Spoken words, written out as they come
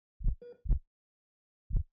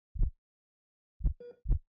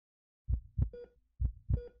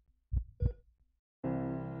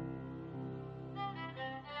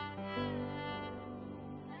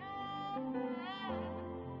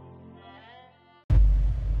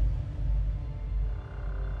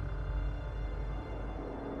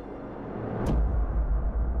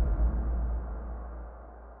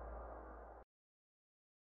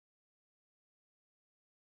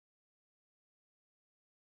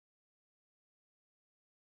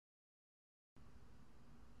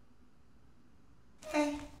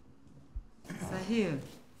Hey, Sahil.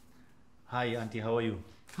 Hi, Auntie, how are you?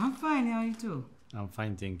 I'm fine, how are you too? I'm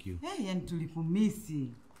fine, thank you. Hey, yani tulikumisi.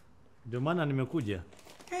 Ndio maana nimekuja.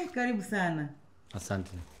 Hey, karibu sana.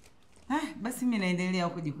 Asante. Basi mimi naendelea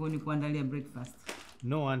huko jikoni kuandalia breakfast.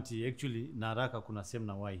 No, Auntie, actually na haraka kuna sehemu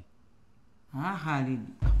na wai. Halid.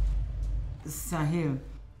 Sahil,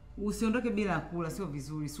 usiondoke bila kula, sio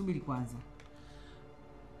vizuri. Subiri kwanza.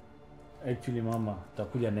 Actually, Mama,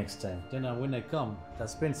 takuja next time. Tena when I come, ta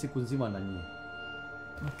spend siku nzima na nyinyi.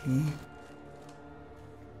 Okay.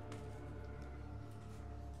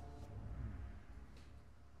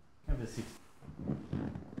 Have a seat.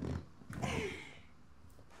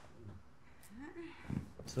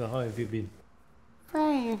 So how have you been?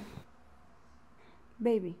 Fine.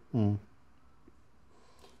 Baby.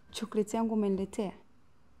 Chocolate yangu umeniletea?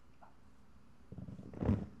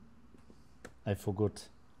 I forgot.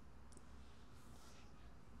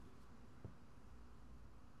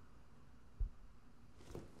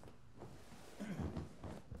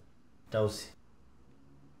 Tausi.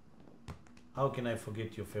 How can I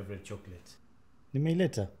forget your favorite chocolate?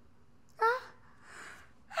 Nimeileta.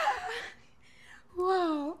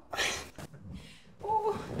 Wow.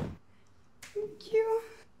 Oh, thank you.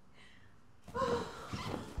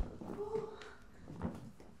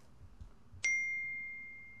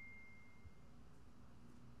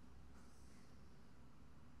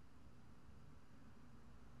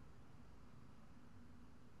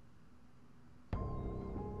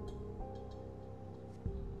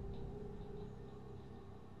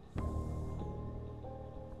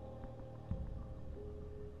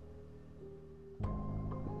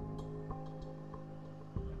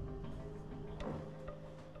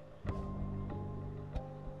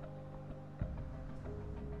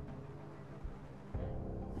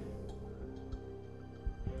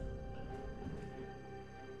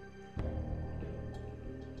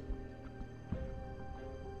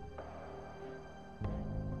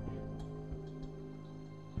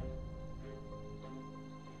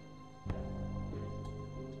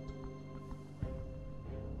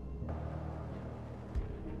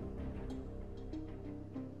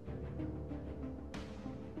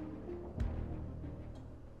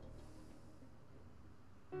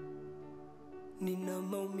 Nina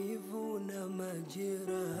maumivu na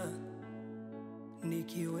majeraha, ni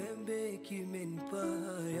kiwembe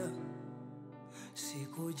kimenipaya,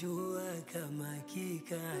 sikujua kama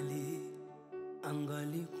kikali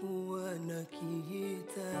angalikuwa na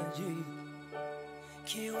kihitaji.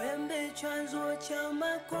 Kiwembe chanzo cha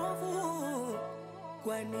makovu,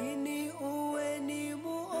 kwa nini uwe ni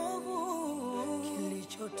muovu?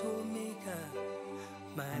 Kilichotumika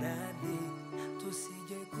maradhi,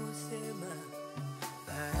 tusije kusema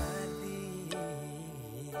baadhi.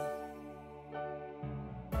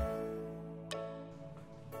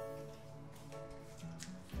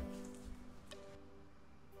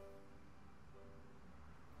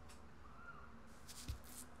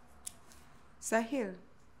 Sahil.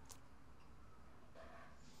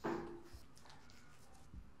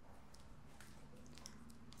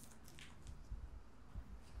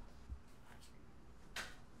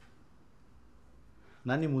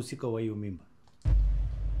 Nani mhusika wa hiyo mimba?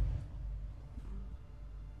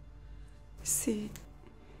 Si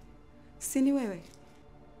ni wewe?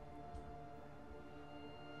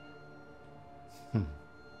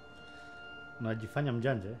 Unajifanya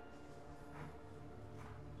mjanja eh?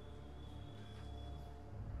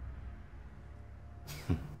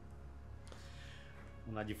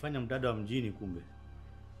 Unajifanya mdada wa mjini kumbe.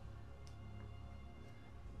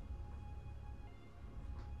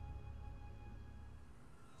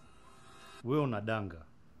 Wewe unadanga.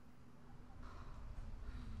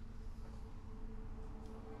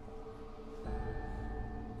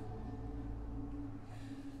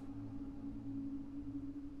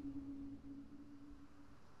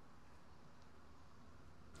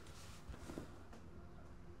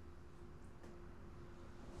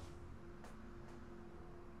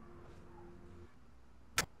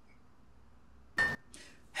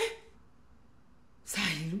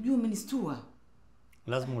 Sahil, unajua umenistua.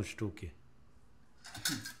 Lazima ushtuke.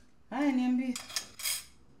 Haya, niambie.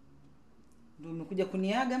 Ndio umekuja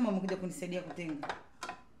kuniaga ama umekuja kunisaidia kutenga?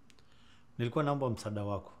 Nilikuwa naomba msaada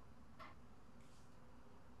wako.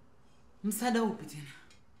 Msaada upi tena?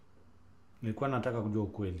 Nilikuwa nataka kujua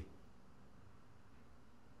ukweli.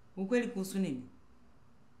 Ukweli kuhusu nini?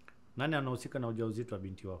 Nani anahusika na ujauzito wa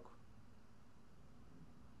binti wako?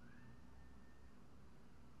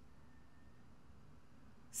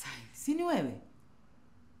 Sahil, si ni wewe?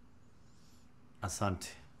 Asante.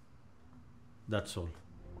 That's all.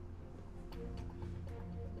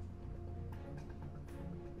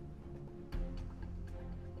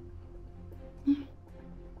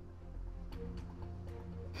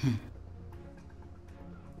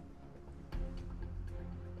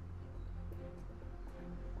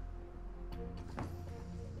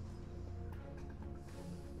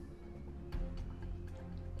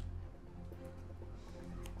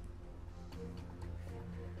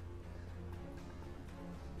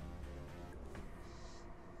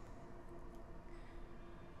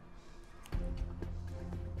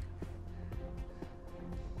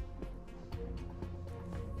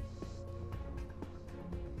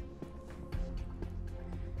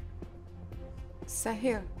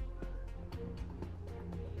 Sahil.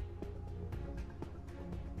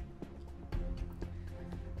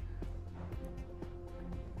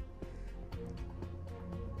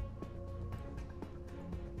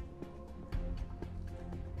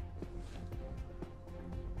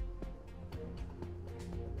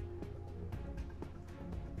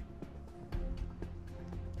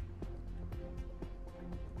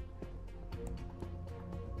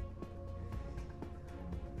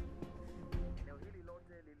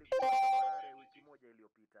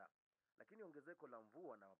 Lakini ongezeko la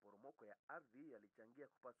mvua na maporomoko ya ardhi yalichangia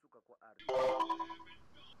kupasuka kwa ardhi.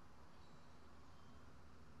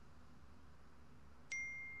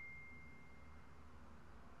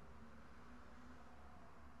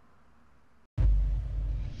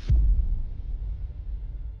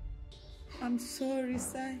 I'm sorry,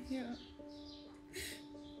 Sahil.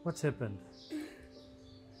 What's happened?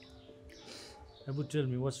 Hebu tell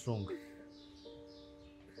me what's wrong.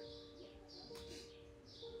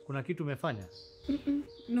 Kuna kitu umefanya?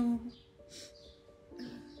 No.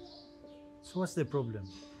 So what's the problem?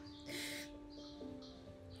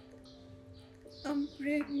 I'm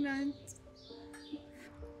pregnant.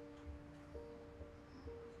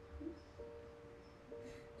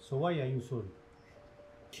 So why are you sorry?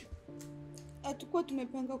 Hatukuwa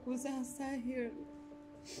tumepanga kuzaa, Sahil.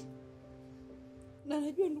 Na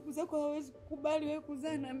najua ndugu zako hawawezi kukubali wewe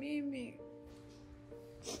kuzaa na mimi.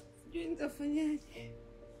 Sijui nitafanyaje.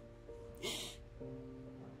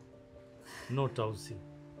 No, Tausi.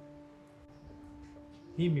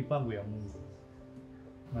 Hii mipango ya Mungu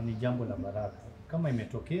na ni jambo la baraka. Kama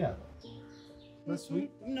imetokea basi.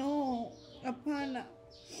 No, hapana.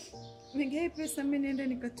 Ningei pesa mimi niende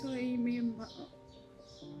nikatoe hii mimba.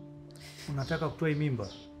 Unataka kutoa hii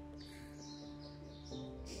mimba?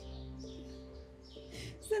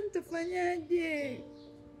 Sasa nitafanyaje?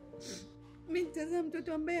 Mimi nitazaa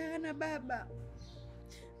mtoto ambaye hana baba.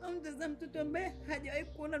 Au nitazaa mtoto ambaye hajawahi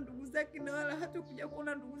kuona ndugu zake na wala hata kuja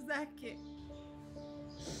kuona ndugu zake.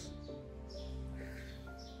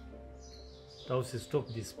 Tausi, stop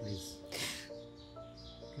this please.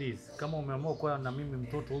 Please, kama umeamua kuwa na mimi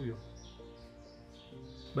mtoto huyo,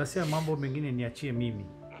 basi ya mambo mengine niachie mimi.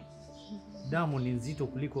 Damu ni nzito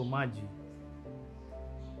kuliko maji.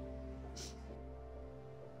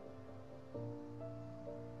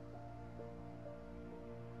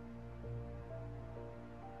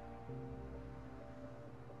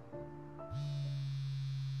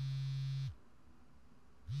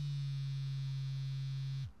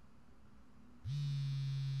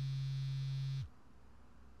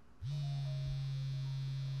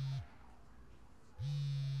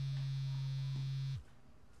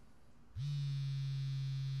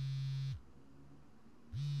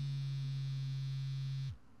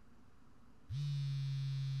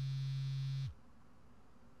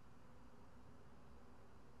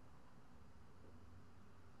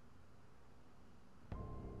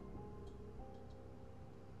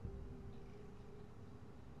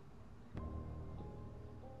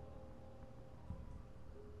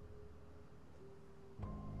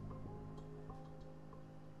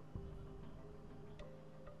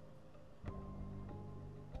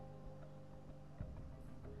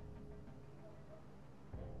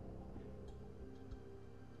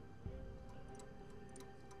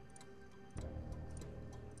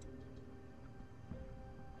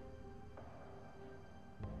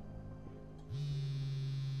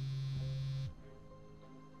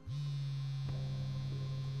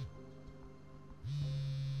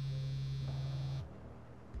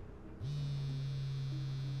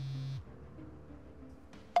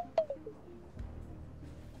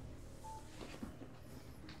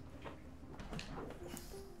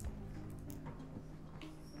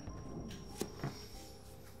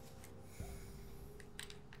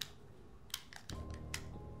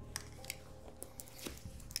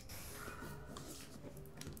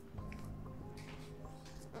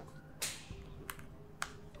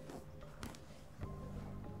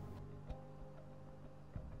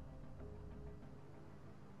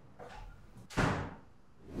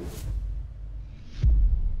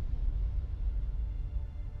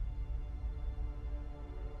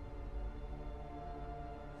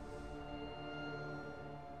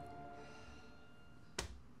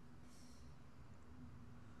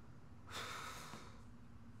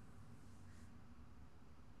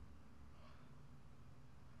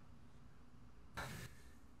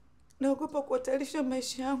 Naogopa kuhatarisha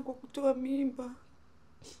maisha yangu kutoa mimba.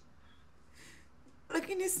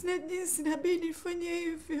 Lakini sina jinsi, inabidi nifanye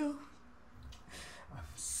hivyo.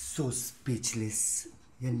 I'm so speechless.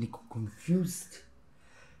 Yani niko confused.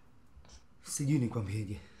 Sijui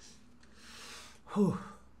nikwambieje.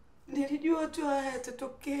 Nilijua tu haya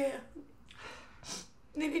yatatokea.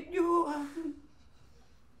 Nilijua.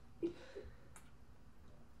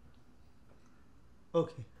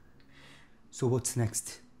 Okay. So what's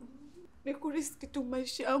next? Ni kuriski tu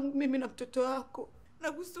maisha yangu mimi na mtoto wako.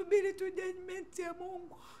 Na kusubiri tu judgment ya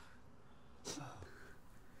Mungu.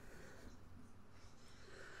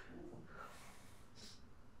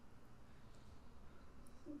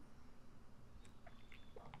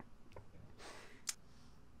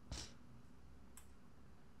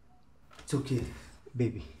 It's okay,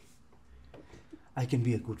 baby. I can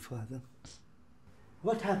be a good father.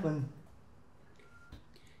 What happened?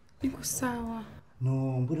 Niko sawa.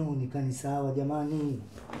 No, mbona uonekani sawa jamani?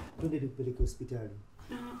 Twende tukupeleke hospitali.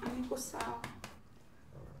 Niko sawa.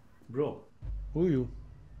 Bro, huyu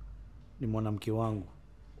ni mwanamke wangu.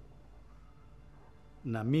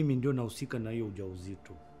 Na mimi ndio nahusika na hiyo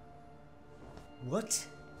ujauzito. What?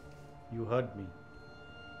 You heard me.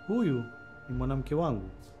 Huyu ni mwanamke wangu.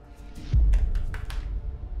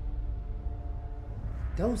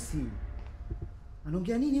 Tausi.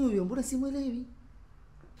 Anaongea nini huyo? Mbona simuelewi?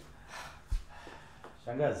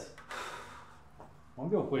 Shangazi.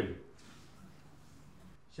 Mwambie ukweli.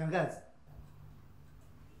 Shangazi.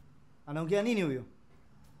 Anaongea nini huyo?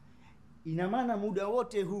 Ina maana muda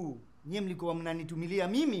wote huu nyie mlikuwa mnanitumilia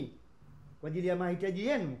mimi kwa ajili ya mahitaji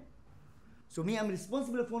yenu? So me I'm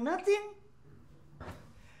responsible for nothing?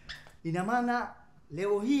 Ina maana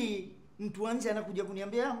leo hii mtu wa nje anakuja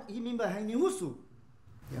kuniambia hii mimba hainihusu?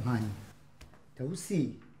 Jamani.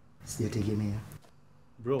 Tausi, sijategemea.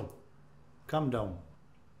 Bro, calm down.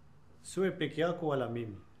 Siwe peke yako wala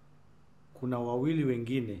mimi. Kuna wawili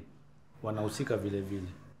wengine wanahusika vile vile.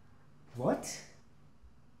 What?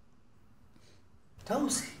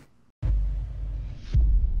 Tausi.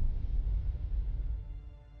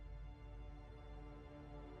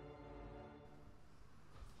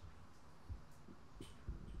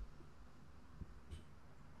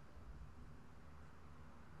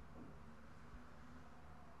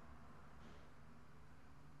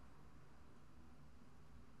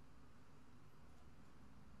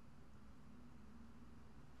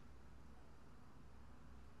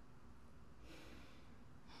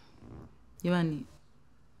 Jamani,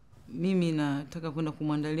 mimi nataka kwenda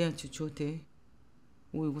kumwandalia chochote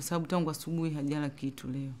huyu kwa sababu tangu asubuhi hajala kitu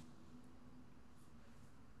leo.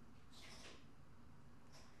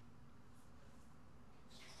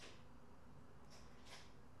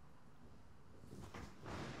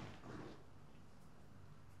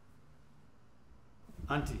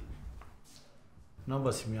 Auntie,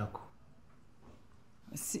 naomba simu yako.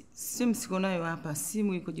 Simu siko nayo hapa,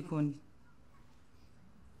 simu iko jikoni.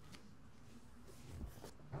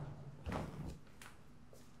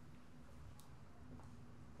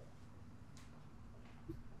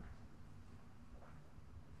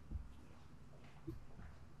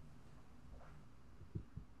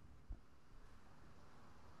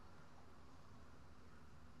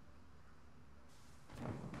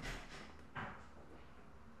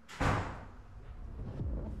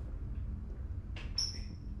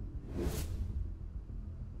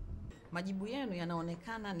 Majibu yenu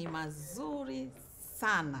yanaonekana ni mazuri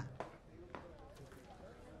sana.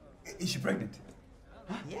 Is she pregnant?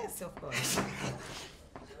 Yes, of course.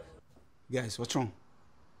 Guys, what's wrong?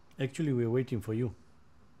 Actually, we're waiting for you.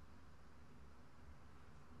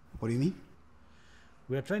 What do you mean?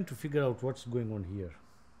 We are trying to figure out what's going on here.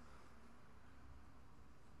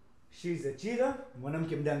 She's a cheater,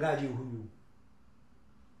 mwanamke mdangaji huyu.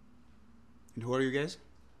 And who are you guys?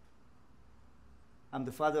 I'm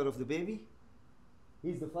the father of the baby.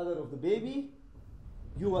 He's the father of the baby.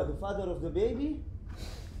 You are the father of the baby.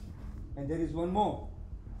 And there is one more.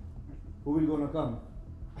 Who will gonna come?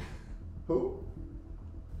 Who?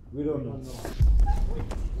 We don't know.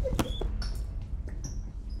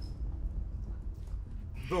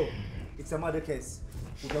 Bro, it's a murder case.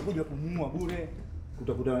 Utakuja kumuua bure,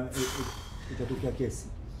 itatokea kesi.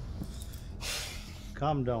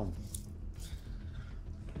 Calm down.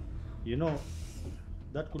 You know,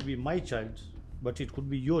 that could be my child, but it could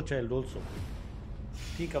be your child also.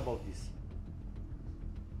 Think about this.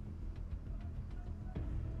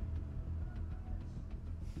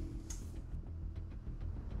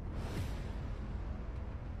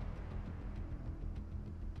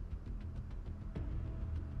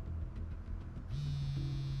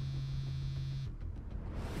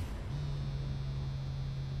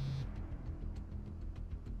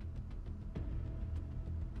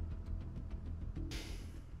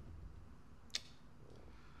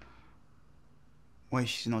 Why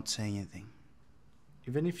she's not saying anything?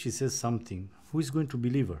 Even if she says something, who is going to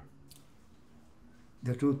believe her?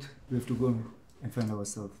 The truth, we have to go and find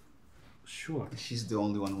ourselves. Sure. She's the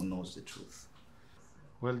only one who knows the truth.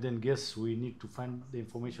 Well, then guess we need to find the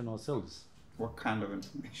information ourselves. What kind of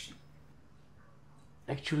information?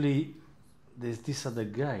 Actually, there's this other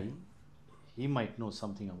guy. He might know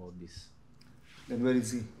something about this. Then where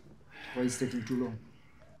is he? Why is it taking too long?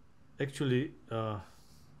 Actually,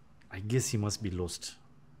 I guess he must be lost.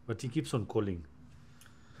 But he keeps on calling.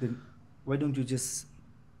 Then why don't you just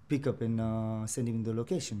pick up and send him the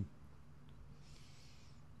location?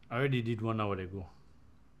 I already did 1 hour ago.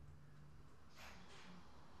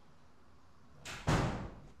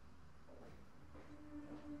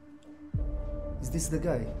 Is this the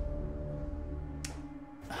guy?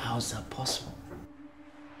 How's that possible?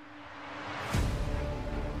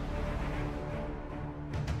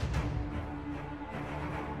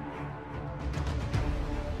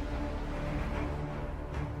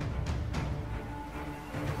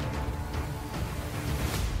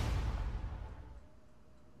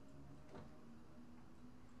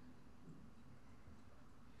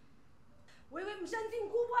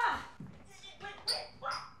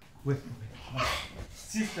 Wait.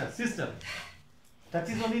 Sister.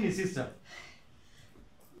 Tatizo nini, sister?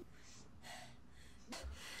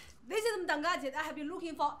 This is Mdangaji that I have been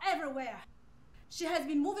looking for everywhere. She has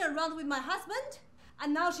been moving around with my husband,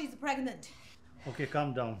 and now she's pregnant. Okay,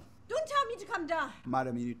 calm down. Don't tell me to calm down.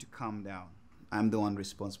 Madam, you need to calm down. I'm the one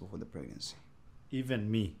responsible for the pregnancy.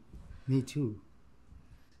 Even me. Me too.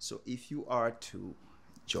 So if you are to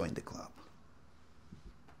join the club.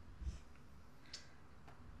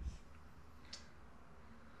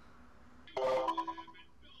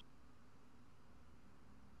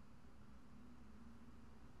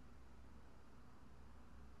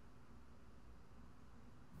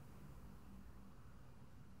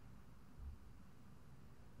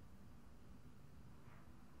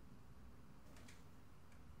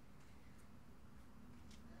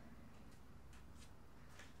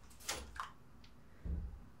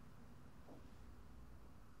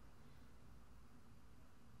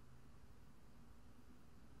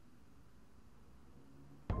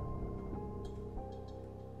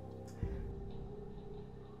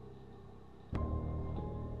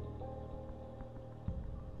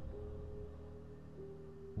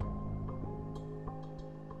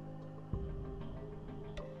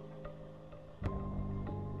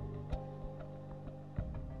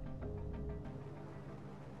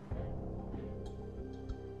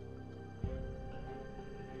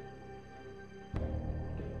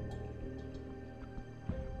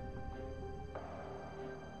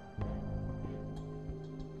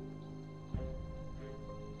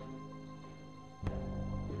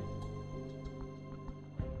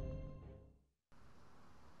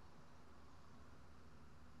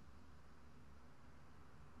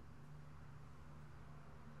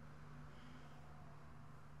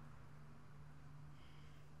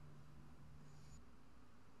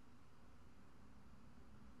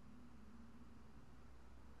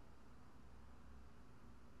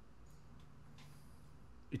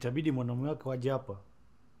 Itabidi mwanamume wake waje hapa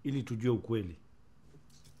ili tujue ukweli.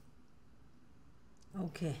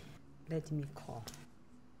 Okay, let me call.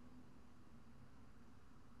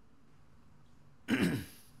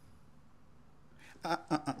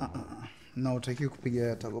 Na utakiwa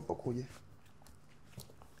kupiga atagopa kuja.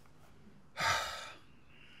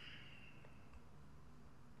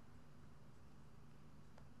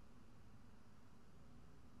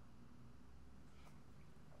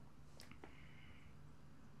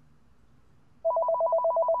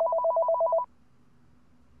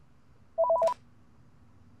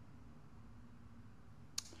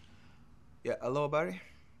 Yeah, hello, Barry.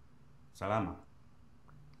 Salama.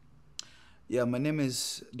 Yeah, my name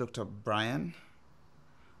is Dr. Brian.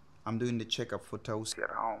 I'm doing the checkup for Tausi at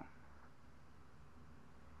home.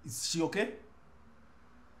 Is she okay?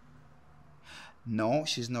 No,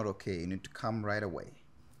 she's not okay. You need to come right away.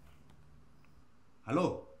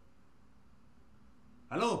 Hello?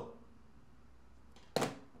 Hello?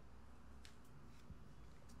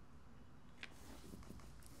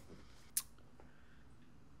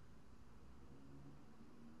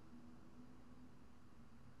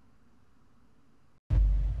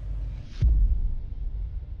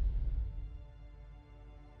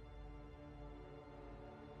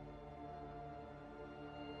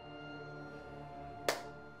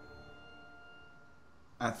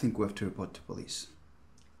 I think we have to report to police.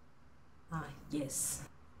 Yes.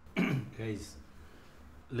 Guys,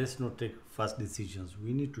 let's not take fast decisions.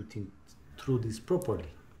 We need to think through this properly.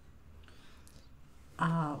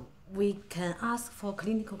 We can ask for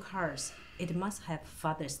clinical cards. It must have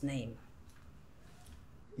father's name.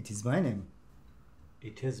 It is my name.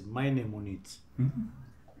 It has my name on it.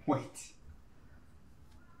 Wait.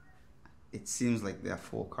 It seems like there are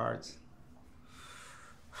 4 cards.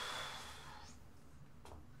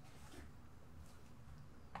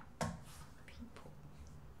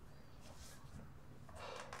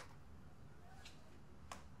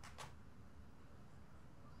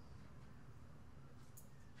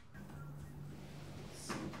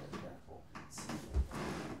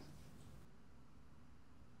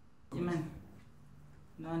 Jamani,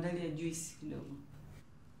 naandalia juice kidogo.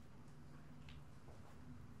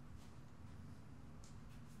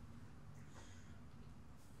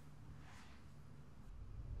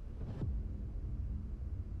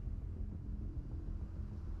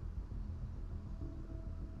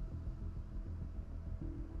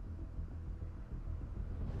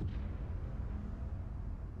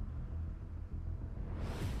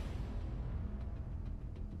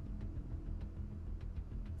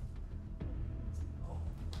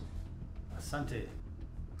 Asante.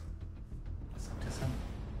 Asante sana.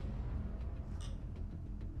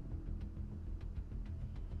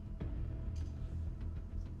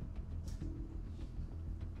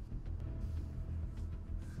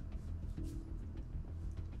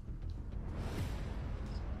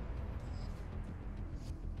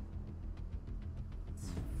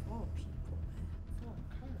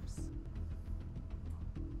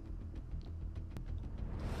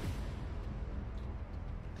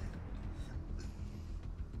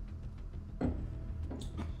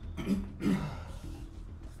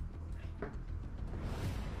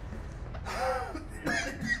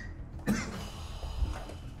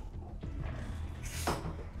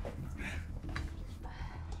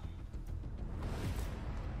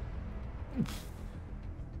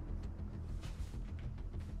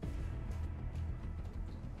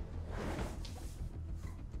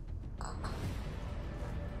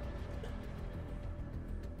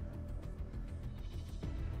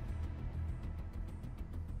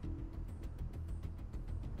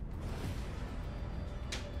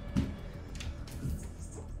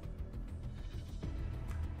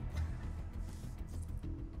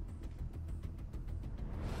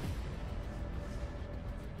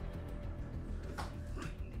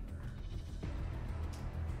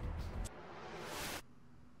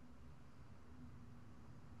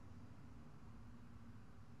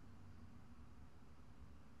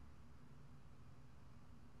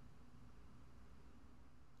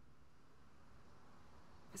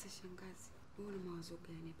 Sasa shangazi, wewe una mawazo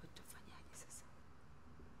gani hapa, tutafanyaje sasa?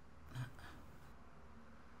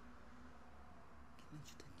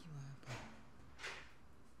 Kinachotakiwa hapa.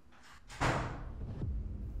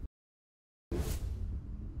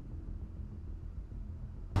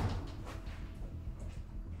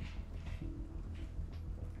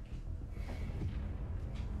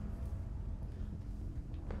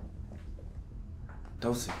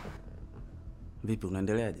 Tausi, vipi,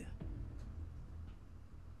 unaendeleaje?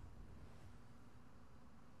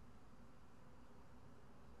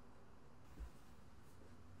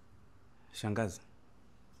 Shangazi,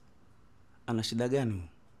 ana shida gani huyu?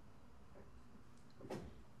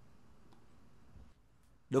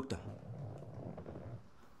 Doctor?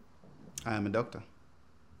 I am a doctor.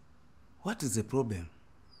 What is the problem?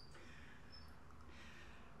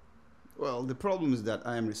 Well, the problem is that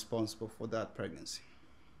I am responsible for that pregnancy.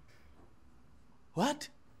 What?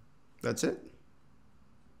 That's it.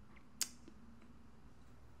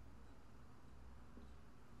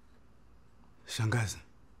 Shangazi,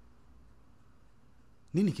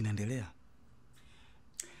 nini kinaendelea?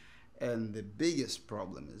 And the biggest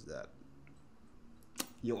problem is that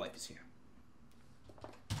your wife is here.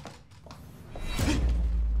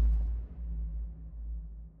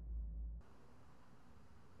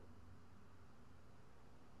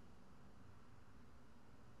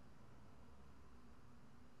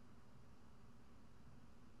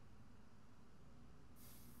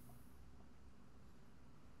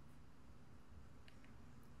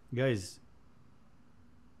 Guys,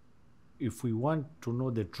 if we want to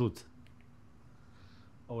know the truth,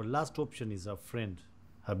 our last option is our friend,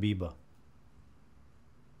 Habiba.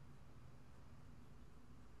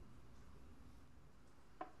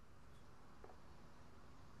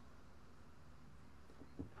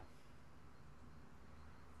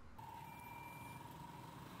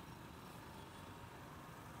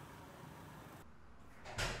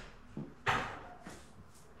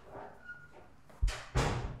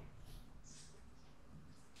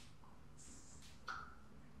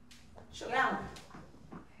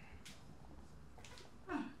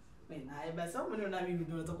 Basi au mnaona mimi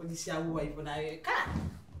ndio nataka kujishaua hivyo na wewe. Kaa.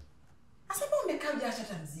 Asa mbona umekaa hujaacha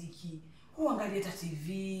hata muziki? Huangalia hata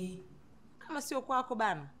TV. Ama sio kwako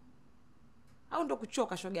bana? Au ndo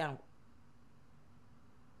kuchoka shoga yangu?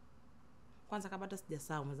 Kwanza kabla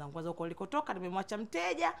sijasahau mwenzangu, kwanza uko ulikotoka nimemwacha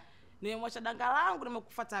mteja, nimemwacha danga langu,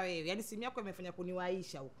 nimekufuata wewe. Yaani simu yako imefanya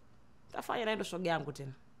kuniwaisha huko. Tafanya naendo shoga yangu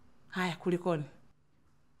tena. Haya kulikoni?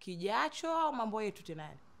 Kijacho au mambo yetu tena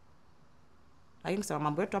yale? Lakini sema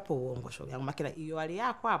mambo yetu hapo uongo shoga yangu. Makila hiyo hali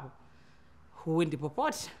yako hapo. Huendi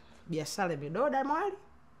popote. Biashara imedoda mwali.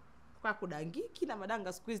 Kwa kudangiki na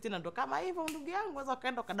madanga siku hizi tena ndo kama hivyo ndugu yangu, unaweza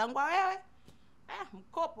kaenda kadangwa wewe.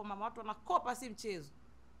 Mkopo mama, watu wanakopa si mchezo.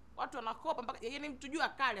 Watu wanakopa mpaka yaani mtu jua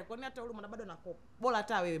kale, kwa nini hata yule mwana bado anakopa. Bora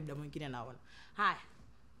hata wewe muda mwingine naona. Haya.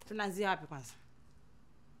 Tunaanzia wapi kwanza?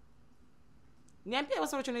 Niambie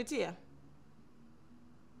wasa unachonitia.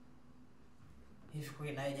 Hivi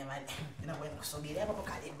kwa nawe jamani, ninakwenda kusogelea hapo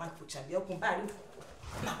kale mpaka kuchambia huko mbali.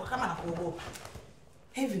 Na kwa kama nakuogopa.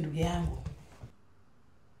 Hivi ndugu yangu.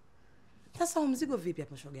 Sasa mzigo vipi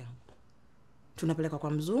hapa shoga yangu? Tunapeleka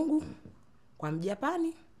kwa mzungu, kwa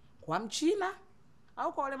Mjapani, kwa Mchina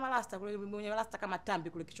au kwa wale malasta kule mwenye malasta kama tambi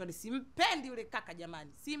kule kichwani. Simpendi yule kaka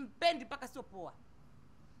jamani. Simpendi mpaka sio poa.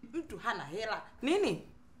 Mtu hana hela. Nini?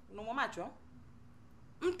 Unaumwa macho?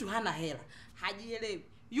 Mtu hana hela. Hajielewi.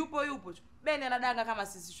 Yupo. Beni anadanga kama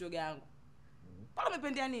sisi shoga yangu. Pala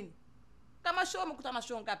umependea nini? Kama show umekutana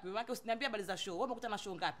show ngapi? Maana usiniambia habari za show. Wewe umekutana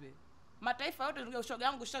show ngapi? Mataifa yote ndio shoga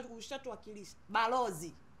yangu ushatuwakilisha.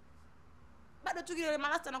 Balozi. Bado tu kile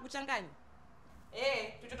malasta na kuchanganya.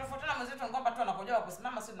 Tuchotofautana mwenzetu ngomba tu anakojoa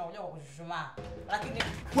kusimama sisi tunakojoa kwa kushushuma. Lakini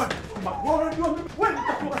wewe unajua wewe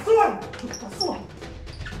utakupasua.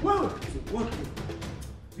 Wewe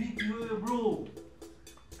vipi wewe bro?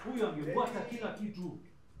 Huyu angefuata kila kitu.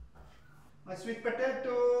 My sweet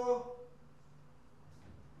potato.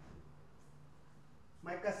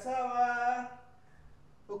 My cassava.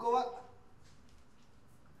 Uko wa?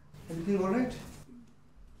 Everything all right?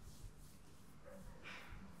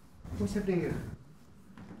 What's happening here?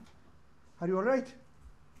 Are you all right?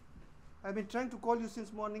 I've been trying to call you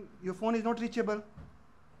since morning. Your phone is not reachable.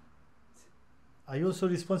 Are you also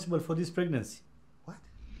responsible for this pregnancy? What?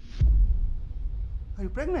 Are you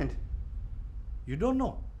pregnant? You don't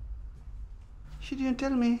know? She didn't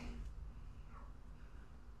tell me.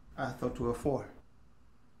 I thought we were 4.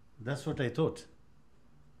 That's what I thought.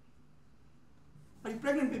 Are you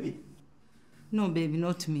pregnant, baby? No, baby,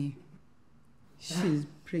 not me. She's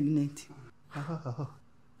pregnant. Oh.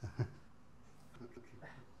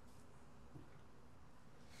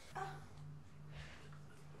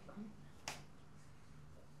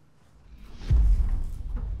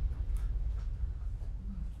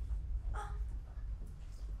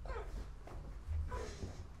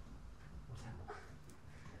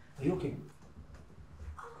 Are you okay?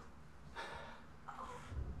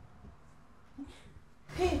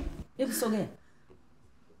 Hebu sogea.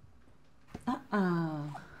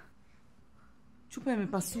 Chupa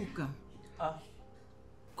imepasuka.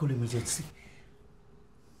 Call emergency.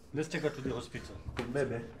 Let's take her to the hospital.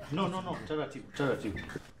 Baby. No. Taratibu.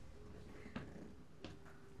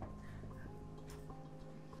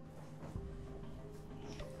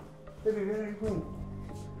 Baby, where are you going?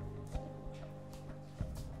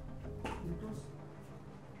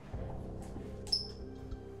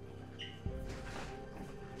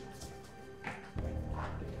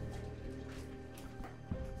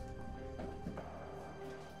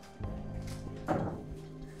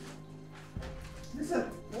 Listen,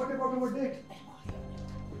 what about our date?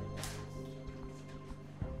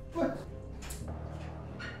 What?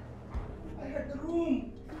 I had the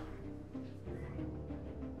room.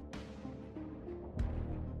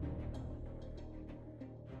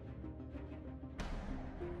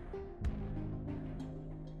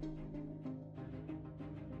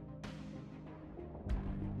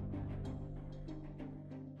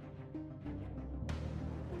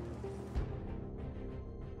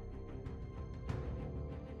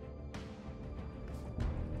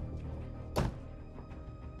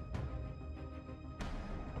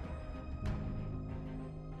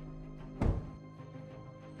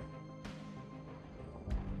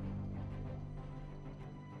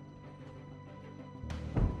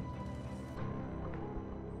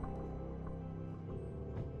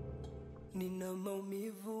 Nina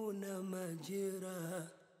maumivu na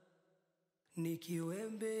majeraha, ni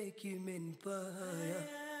kiwembe kimenipaya,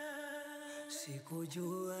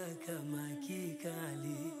 sikujua kama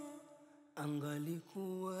kikali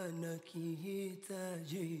angalikuwa na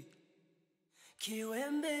kihitaji.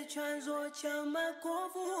 Kiwembe chanzo cha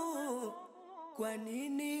makovu, kwa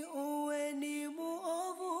nini uwe ni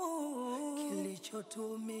muovu?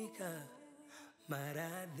 Kilichotumika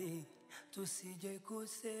maradhi, tusije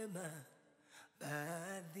kusema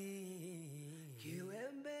baadhi.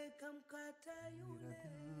 Kiwembe kamkata yule.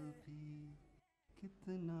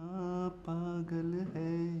 कितना पागल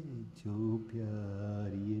है जो प्यार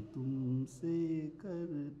ये तुमसे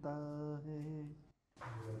करता है.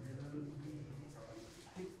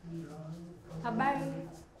 Habari.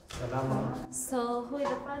 Salama. So, who is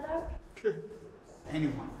the father?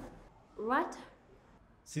 Anyone. What?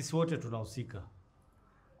 Sisi wote tunahusika.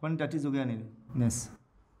 Kwani tatizo gani? Ness.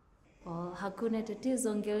 Oh, hakuna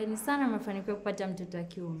tatizo, ongeleni sana mmefanikiwa kupata mtoto wa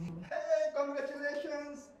kiume. Hey,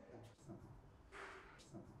 congratulations.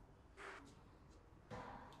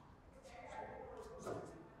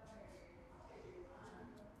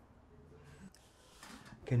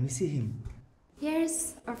 Can we see him?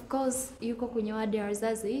 Yes, of course, yuko kwenye wadi ya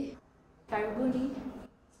wazazi. Karibuni.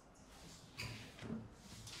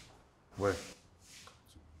 Where?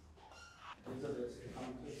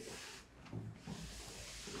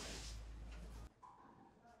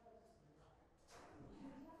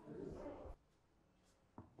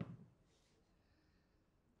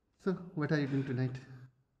 So, what are you doing tonight?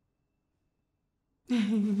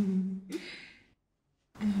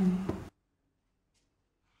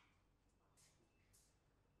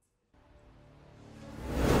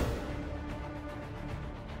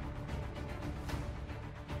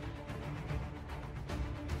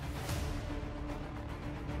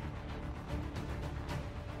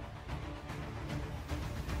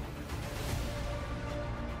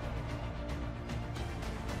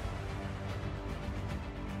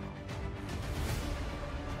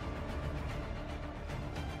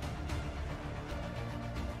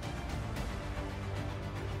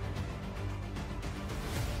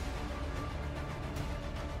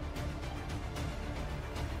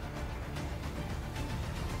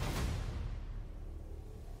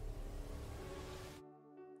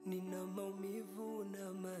 Nina maumivu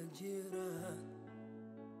na majeraha,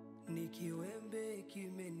 ni kiwembe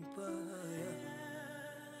kimenipa haya.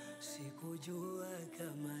 Sikujua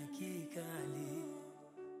kama kikali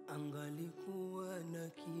angalikuwa na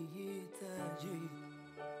kihitaji.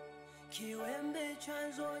 Kiwembe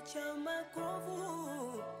chanzo cha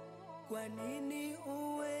makovu, kwa nini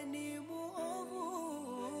uwe ni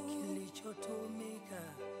muovu? Kilichotumika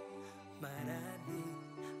maradhi,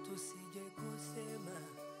 tusije kusema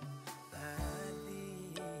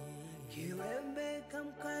baadhi. Kiwembe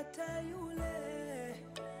kamkata yule,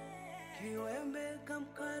 kiwembe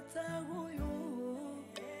kamkata huyu,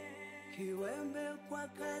 kiwembe kwa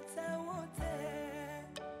kata wote,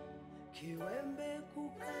 kiwembe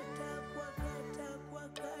kukata kwa kata kwa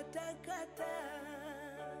kata kata.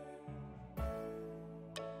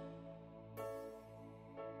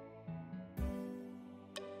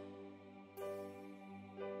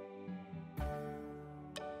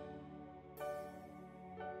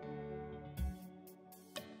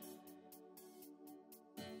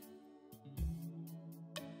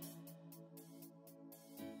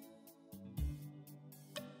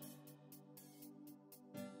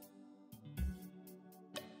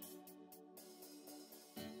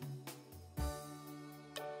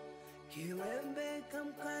 Kiwembe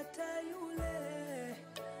kamkata yule,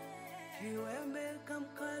 kiwembe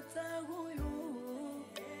kamkata huyu,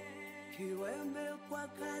 kiwembe kwa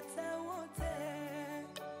kata wote,